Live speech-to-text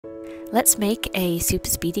Let's make a super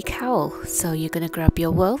speedy cowl. So you're going to grab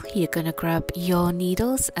your wool, you're going to grab your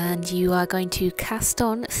needles, and you are going to cast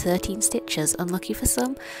on 13 stitches. Unlucky for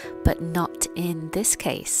some, but not in this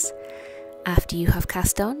case. After you have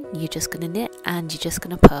cast on, you're just going to knit and you're just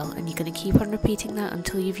going to purl, and you're going to keep on repeating that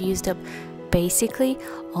until you've used up basically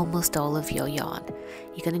almost all of your yarn.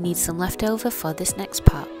 You're going to need some left over for this next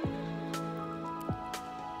part.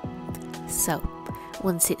 So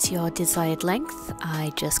once it's your desired length,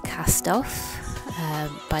 I just cast off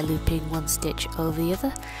by looping one stitch over the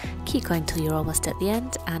other. Keep going till you're almost at the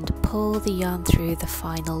end and pull the yarn through the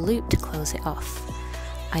final loop to close it off.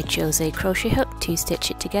 I chose a crochet hook to stitch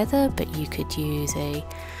it together, but you could use a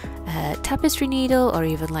tapestry needle or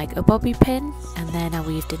even like a bobby pin, and then I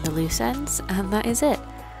weaved in the loose ends, and that is it.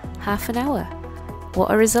 Half an hour. What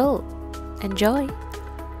a result! Enjoy!